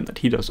same extent that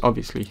he does,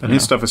 obviously. And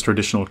his stuff is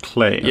traditional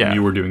clay, and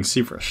you were doing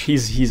ZBrush.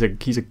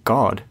 He's a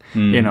god,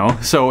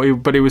 So,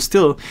 but it was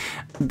still,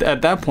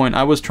 at that point,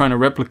 I was trying to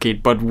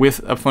replicate, but with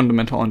a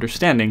fundamental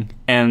understanding,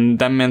 and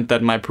that meant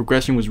that my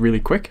progression was really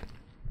quick,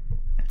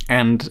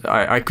 and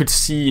I could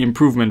see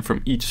improvement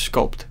from each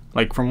sculpt,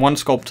 like from one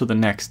sculpt to the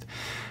next.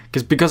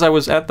 Because I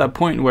was at that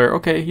point where,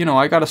 okay,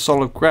 I got a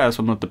solid grasp.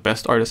 I'm not the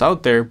best artist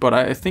out there, but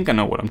I think I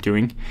know what I'm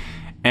doing.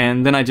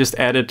 And then I just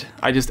added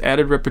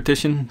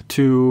repetition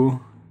to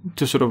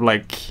sort of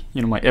like,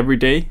 my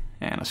everyday.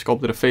 And I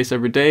sculpted a face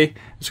every day. It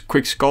was a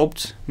quick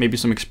sculpt, maybe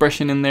some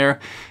expression in there.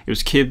 It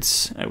was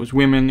kids, it was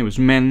women, it was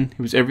men,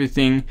 it was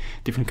everything,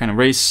 different kind of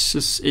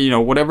races,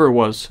 whatever it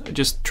was. I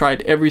just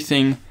tried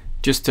everything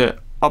just to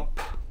up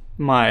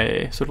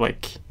my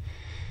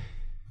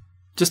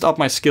up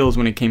my skills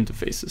when it came to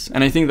faces.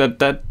 And I think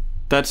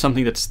that's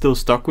something that's still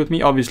stuck with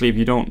me. Obviously, if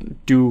you don't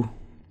do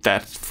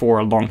that for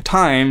a long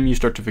time, you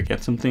start to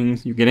forget some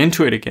things. You get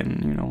into it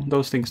again,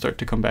 those things start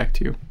to come back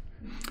to you.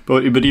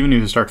 But even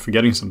if you start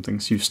forgetting some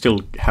things, you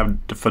still have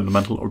the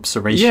fundamental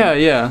observation.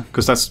 Yeah.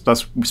 Because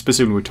that's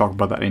specifically, we talked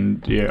about that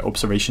in the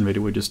observation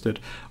video we just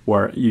did,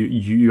 where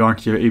you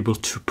aren't able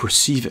to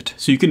perceive it.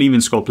 So you can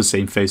even sculpt the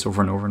same face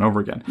over and over and over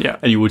again. Yeah.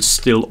 And you would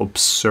still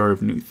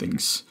observe new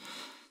things.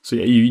 So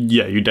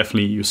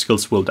your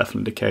skills will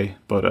definitely decay.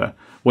 But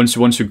once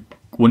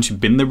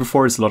you've been there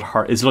before, it's a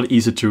lot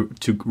easier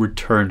to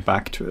return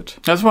back to it.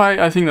 That's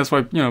why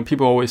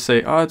people always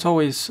say, oh, it's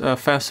always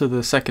faster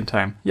the second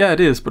time. Yeah,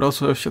 it is, but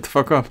also shut the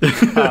fuck up.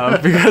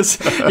 Because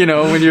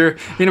when you're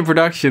in a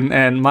production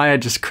and Maya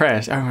just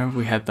crashed. I remember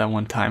we had that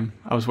one time.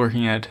 I was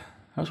working at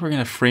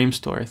a frame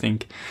store, I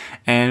think,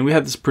 and we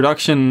had this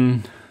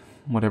production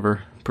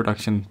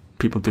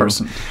people do.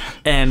 Person.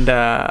 And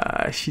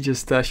she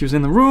was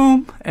in the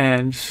room,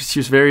 and she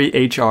was very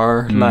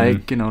HR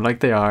like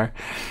they are.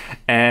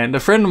 And a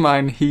friend of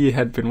mine, he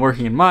had been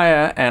working in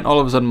Maya, and all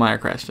of a sudden Maya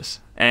crashed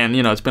us. And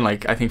it's been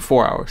like I think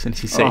 4 hours since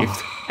he saved.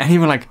 And he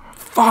went like,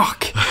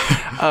 fuck.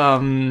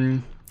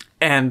 And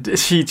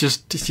she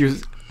was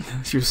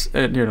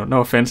no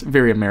offense,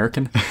 very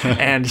American.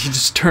 And he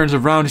just turns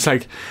around, he's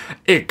like,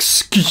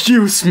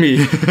 excuse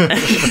me.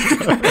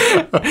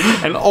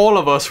 And all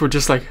of us were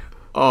just like,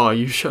 oh,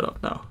 you shut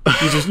up now.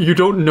 You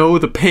don't know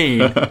the pain.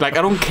 Like,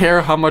 I don't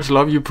care how much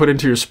love you put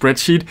into your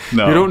spreadsheet.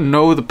 No. You don't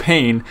know the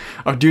pain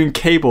of doing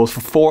cables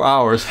for 4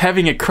 hours,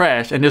 having it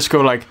crash, and just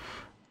go like,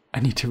 I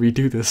need to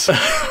redo this.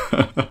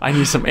 I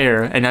need some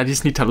air, and I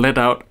just need to let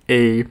out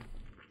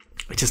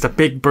just a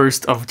big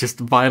burst of just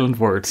violent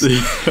words.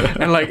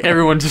 And like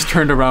everyone just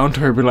turned around to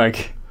her, be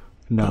like,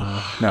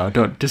 no,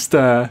 don't. Just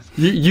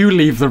you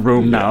leave the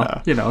room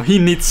now. You know, he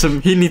needs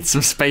some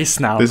space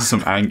now. This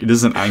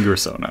is an anger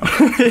zone now.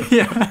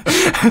 Yeah.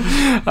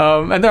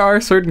 And there are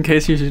certain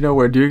cases, you know,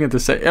 where doing it the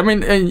same. I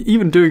mean, and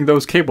even doing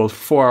those cables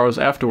 4 hours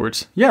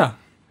afterwards. Yeah,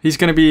 he's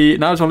gonna be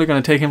now. It's only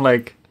gonna take him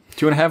like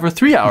 2.5 or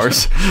 3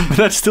 hours, but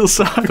that still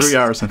sucks. 3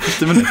 hours and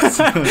 50 minutes.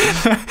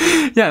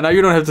 Yeah, now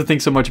you don't have to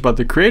think so much about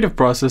the creative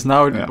process.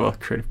 Now, well,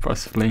 creative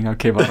process, laying out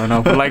cable, I don't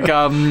know, but like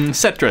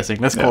set dressing.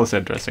 Let's call it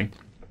set dressing.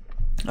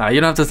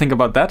 You don't have to think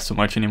about that so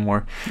much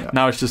anymore. Yeah.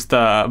 Now it's just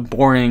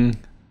boring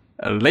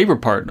labor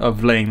part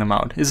of laying them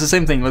out. It's the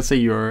same thing. Let's say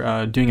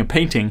you're doing a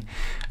painting,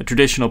 a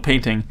traditional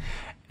painting,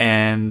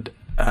 and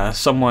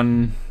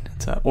someone...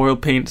 oil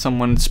paint,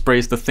 someone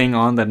sprays the thing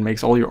on that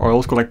makes all your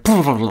oils go like,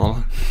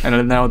 and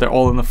then now they're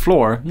all on the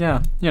floor.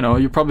 Yeah, you know,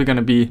 you're probably going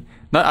to be,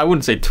 I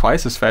wouldn't say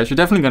twice as fast. You're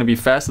definitely going to be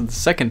faster the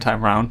second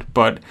time around,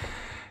 but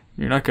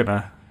you're not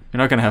gonna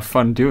have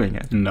fun doing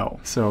it. No.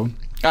 So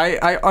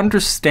I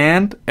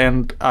understand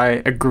and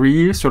I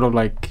agree, sort of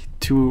like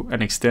to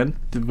an extent,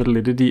 the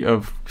validity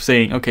of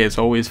saying, okay, it's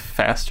always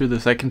faster the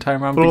second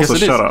time around. But because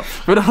also shut up.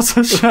 But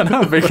also shut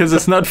up, because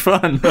it's not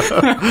fun.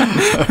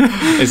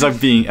 It's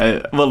like being,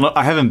 well, no,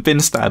 I haven't been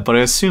stabbed, but I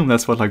assume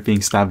that's what like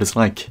being stabbed is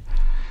like.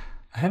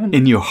 I haven't.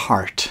 In your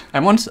heart. I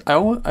once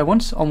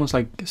almost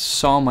like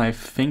saw my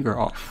finger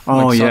off.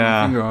 Oh, like,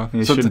 yeah. Finger off.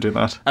 You shouldn't do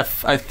that.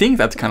 I think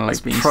that's kind of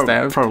like being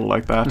stabbed. Probably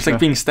like that. It's like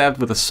being stabbed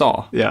with a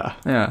saw. Yeah.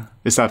 Yeah.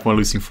 Is that what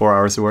losing 4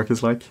 hours of work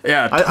is like?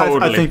 Yeah,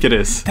 totally. I think it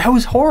is. That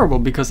was horrible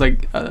because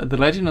like The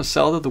Legend of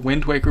Zelda: The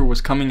Wind Waker was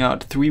coming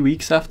out 3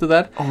 weeks after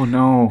that. Oh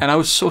no. And I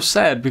was so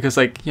sad because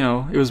like, you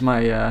know, it was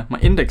my my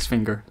index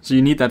finger. So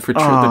you need that for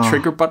the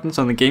trigger buttons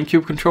on the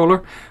GameCube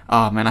controller.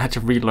 Oh man, I had to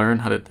relearn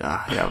how to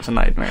yeah, it was a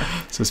nightmare.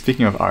 So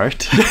speaking of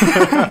art.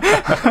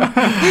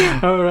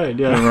 All right,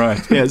 yeah.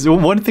 Right. Yeah, so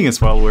one thing as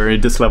well where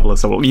at this level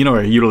is, well, you know,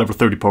 you're level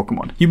 30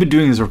 Pokemon. You've been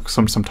doing this for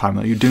some time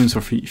now. You're doing this for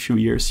a few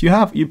years.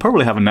 You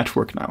probably have a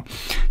network now.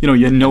 You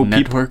know,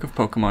 network of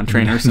Pokemon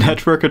trainers.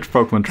 Network of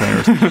Pokemon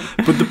trainers.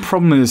 But the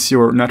problem is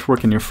your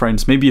network and your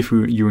friends. Maybe if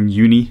you're in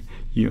uni,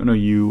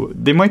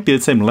 they might be at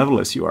the same level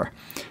as you are.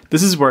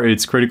 This is where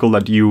it's critical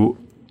that you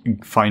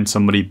find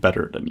somebody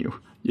better than you.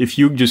 If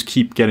you just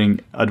keep getting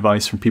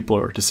advice from people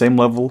who are at the same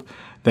level,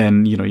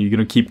 then you know you're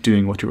gonna keep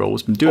doing what you've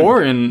always been doing.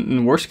 Or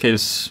in worst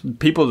case,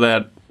 people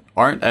that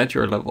aren't at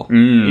your level.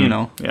 You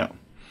know. Yeah.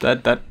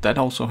 That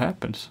also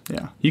happens.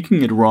 Yeah, you can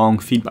get wrong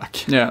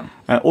feedback. Yeah,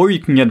 or you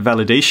can get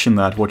validation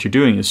that what you're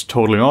doing is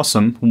totally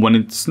awesome when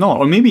it's not.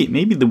 Or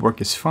maybe the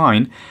work is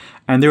fine,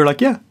 and they're like,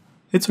 yeah,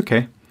 it's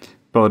okay,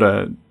 but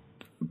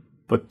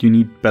you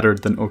need better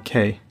than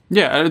okay.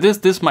 Yeah,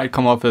 this might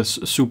come off as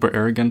super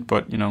arrogant,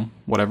 but you know,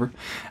 whatever.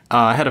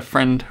 I had a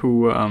friend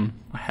who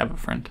I have a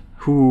friend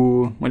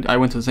who I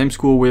went to the same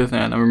school with,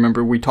 and I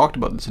remember we talked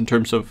about this in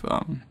terms of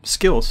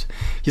skills.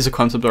 He's a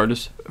concept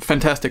artist,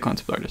 fantastic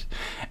concept artist.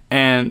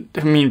 And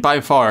I mean, by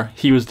far,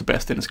 he was the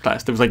best in his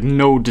class. There was like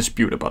no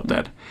dispute about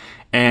that.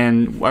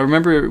 And I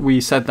remember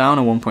we sat down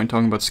at one point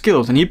talking about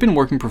skills, and he'd been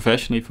working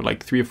professionally for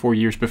like 3 or 4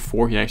 years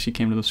before he actually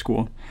came to the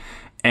school.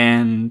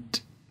 And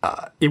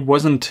it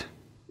wasn't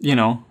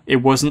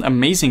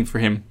amazing for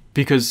him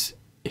because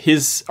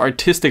his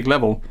artistic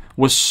level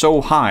was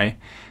so high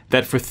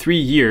that for 3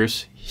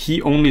 years,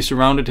 he only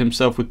surrounded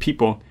himself with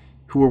people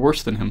who were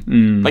worse than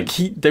him. Like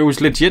there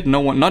was legit no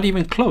one, not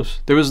even close.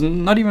 There was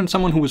not even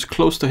someone who was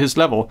close to his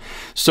level.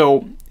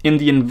 So in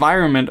the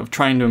environment of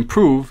trying to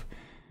improve,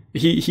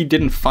 he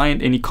didn't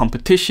find any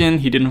competition.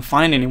 He didn't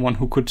find anyone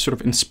who could sort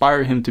of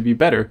inspire him to be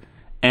better.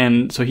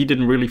 And so he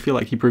didn't really feel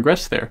like he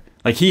progressed there.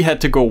 Like he had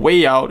to go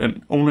way out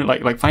and only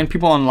like find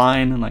people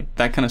online and like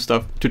that kind of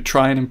stuff to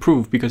try and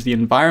improve because the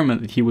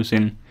environment that he was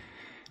in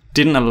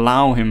didn't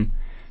allow him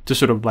to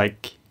sort of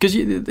like, because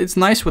it's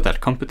nice with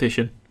that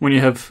competition when you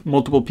have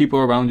multiple people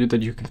around you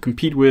that you can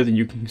compete with and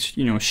you can,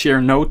 you know,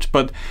 share notes.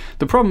 But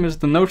the problem is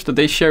the notes that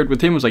they shared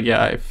with him was like,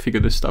 yeah, I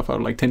figured this stuff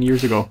out like 10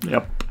 years ago.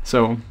 Yep.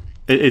 So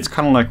it's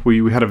kind of like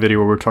we had a video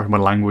where we were talking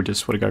about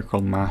languages with a guy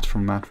called Matt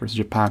from Matt vs.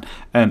 Japan.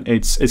 And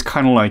it's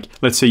kind of like,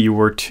 let's say you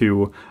were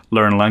to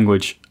learn a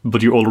language,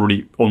 but you're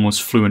already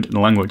almost fluent in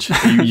the language.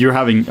 You're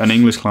having an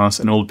English class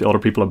and all the other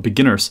people are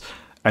beginners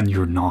and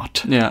you're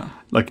not. Yeah.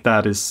 Like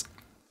that is...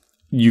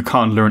 You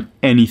can't learn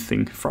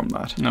anything from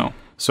that. No.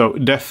 So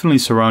definitely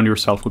surround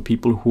yourself with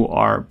people who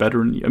are better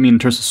than you. I mean, in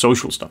terms of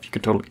social stuff, you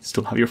could totally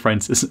still have your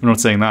friends. I'm not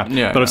saying that.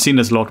 Yeah, but I've seen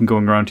this a lot in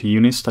going around to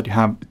unis that you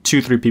have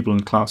 2-3 people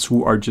in class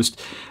who are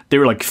just,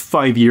 they're like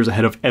 5 years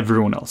ahead of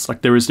everyone else.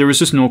 Like there is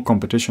just no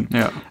competition.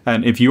 Yeah.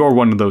 And if you are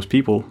one of those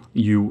people,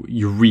 you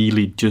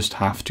really just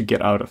have to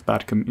get out of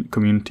that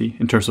community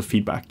in terms of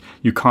feedback.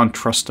 You can't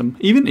trust them.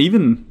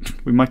 Even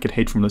we might get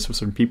hate from this for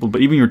certain people,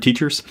 but even your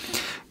teachers,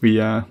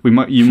 you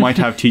might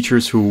have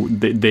teachers who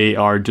they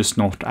are just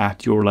not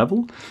at your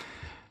level.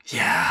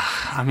 Yeah,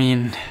 I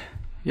mean,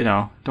 you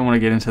know, don't want to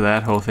get into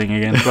that whole thing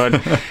again,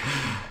 but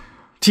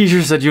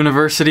Teachers at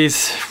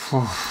universities,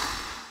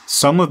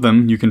 some of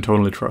them you can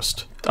totally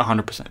trust.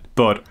 100%.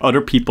 But other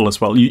people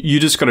as well. You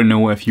just got to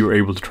know if you're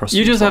able to trust them.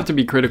 You just have to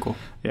be critical.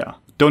 Yeah.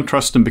 Don't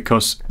trust them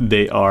because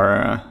they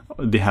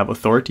have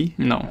authority.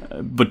 No.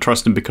 But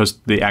trust them because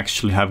they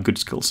actually have good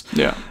skills.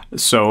 Yeah.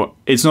 So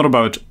it's not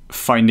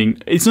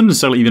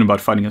necessarily even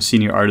about finding a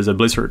senior artist at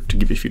Blizzard to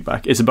give you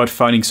feedback. It's about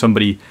finding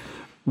somebody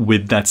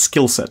with that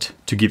skill set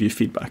to give you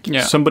feedback.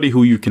 Yeah. Somebody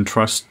who you can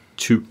trust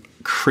to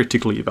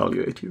critically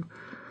evaluate you.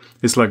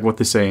 It's like what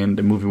they say in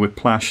the movie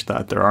Whiplash,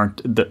 that there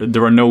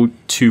are no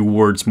two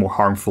words more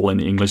harmful in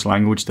the English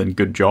language than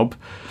good job,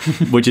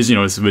 which is,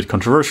 it's a bit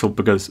controversial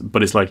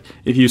but it's like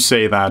if you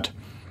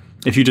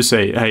just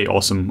say, hey,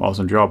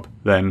 awesome job,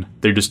 then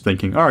they're just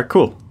thinking, all right,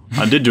 cool,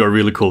 I did do a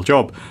really cool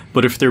job.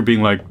 But if they're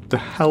being like, the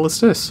hell is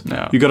this?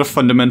 Yeah. You got to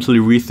fundamentally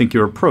rethink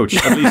your approach.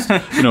 At least,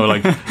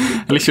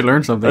 at least you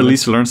learn something. At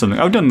least you learn something.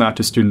 I've done that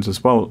to students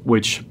as well,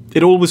 which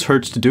it always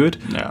hurts to do it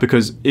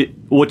because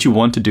what you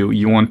want to do,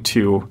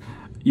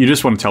 you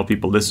just want to tell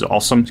people this is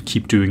awesome,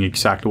 keep doing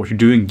exactly what you're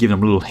doing, give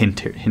them a little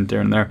hint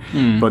there and there.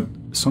 But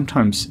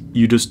sometimes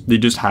they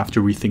just have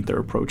to rethink their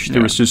approach.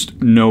 There is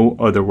just no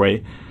other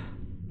way,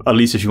 at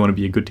least if you want to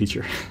be a good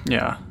teacher.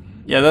 Yeah,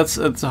 that's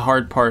a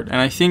hard part.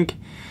 And I think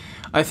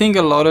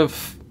a lot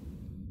of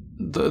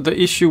the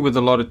issue with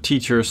a lot of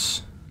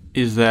teachers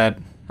is that,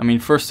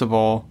 first of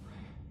all,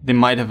 they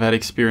might have had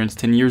experience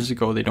 10 years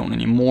ago, they don't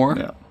anymore.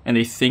 Yeah. And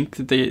they think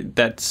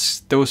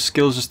that those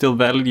skills are still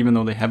valid even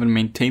though they haven't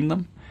maintained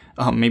them.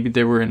 Maybe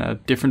they were in a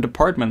different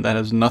department that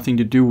has nothing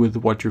to do with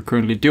what you're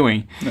currently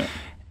doing. Yeah.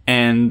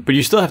 But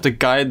you still have to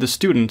guide the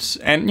students.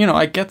 And,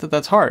 I get that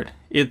that's hard.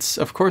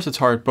 Of course it's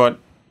hard, but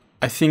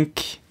I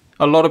think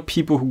a lot of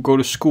people who go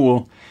to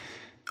school,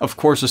 of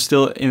course, are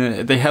still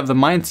they have the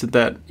mindset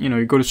that,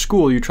 you go to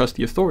school, you trust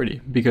the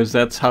authority because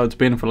that's how it's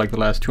been for like the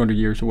last 200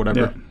 years or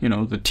whatever.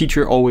 Yeah. The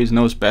teacher always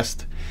knows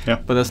best. Yeah.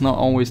 But that's not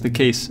always the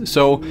case.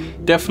 So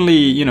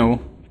definitely,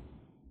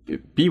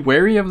 be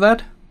wary of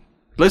that.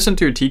 Listen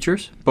to your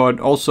teachers, but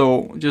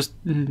also just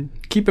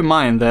keep in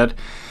mind that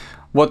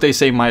what they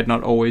say might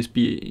not always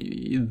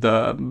be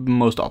the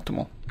most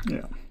optimal.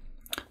 Yeah.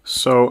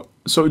 So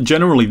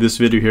generally, this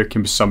video here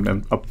can be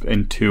summed up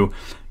into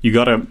you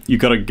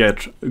gotta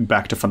get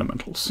back to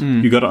fundamentals.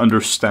 You gotta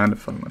understand the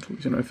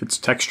fundamentals. If it's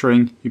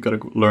texturing, you gotta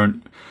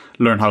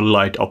learn how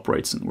light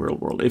operates in the real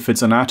world. If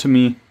it's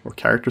anatomy or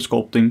character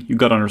sculpting, you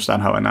gotta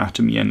understand how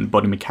anatomy and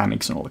body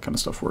mechanics and all that kind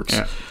of stuff works.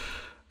 Yeah.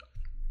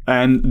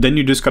 And then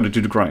you just got to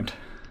do the grind.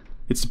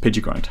 It's the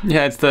Pidgey grind.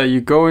 Yeah, you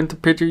go into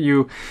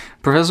Pidgey,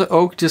 Professor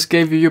Oak just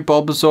gave you your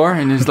Bulbasaur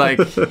and he's like,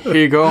 here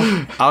you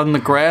go, out in the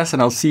grass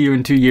and I'll see you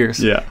in 2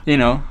 years. Yeah.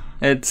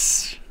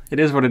 It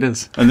is what it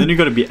is. And then you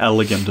got to be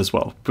elegant as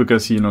well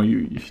because,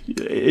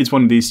 it's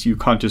one of these, you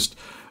can't just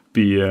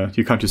take your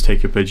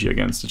Pidgey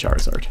against the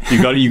Charizard.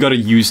 You got to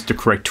use the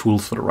correct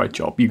tools for the right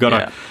job. You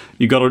got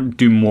to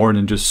do more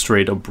than just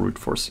straight up brute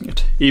forcing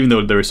it, even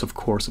though there is, of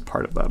course, a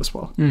part of that as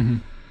well. Mm-hmm.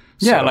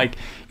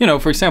 So,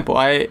 for example,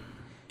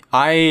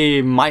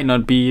 I might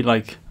not be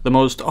like the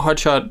most hard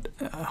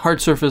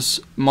surface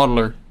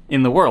modeler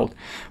in the world,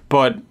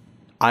 but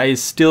I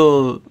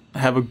still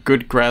have a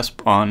good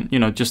grasp on,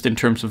 just in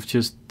terms of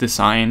just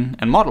design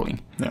and modeling.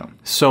 Yeah.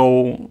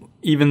 So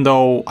even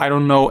though I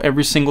don't know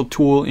every single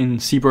tool in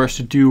ZBrush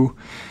to do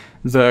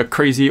the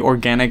crazy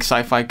organic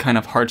sci-fi kind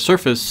of hard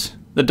surface,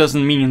 that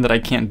doesn't mean that I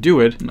can't do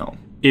it. No.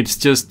 It's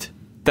just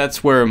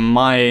that's where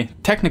my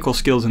technical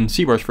skills in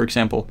ZBrush, for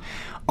example,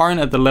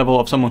 aren't at the level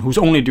of someone who's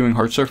only doing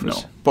hard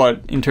surface. No.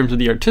 But in terms of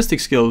the artistic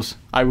skills,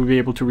 I would be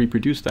able to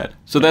reproduce that.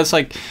 So that's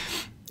like,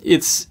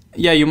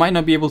 you might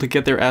not be able to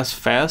get there as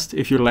fast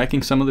if you're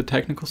lacking some of the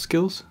technical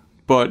skills,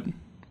 but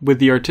with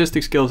the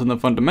artistic skills and the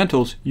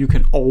fundamentals, you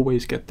can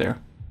always get there.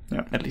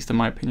 Yeah. At least in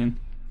my opinion.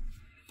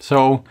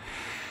 So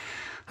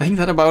I think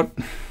that about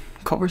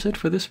covers it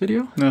for this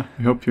video. Yeah,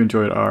 I hope you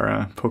enjoyed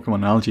our Pokemon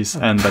analogies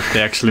and that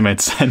they actually made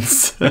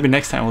sense. Maybe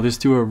next time we'll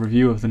just do a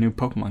review of the new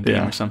Pokemon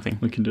game or something.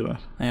 We can do that.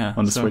 Yeah,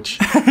 on the Switch.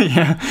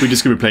 Yeah, we're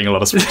just gonna be playing a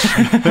lot of Switch.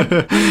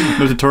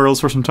 No tutorials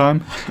for some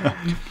time.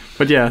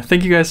 But yeah,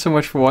 thank you guys so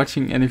much for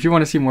watching. And if you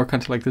want to see more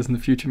content like this in the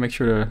future, make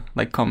sure to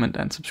like, comment,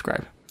 and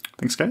subscribe.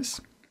 Thanks, guys.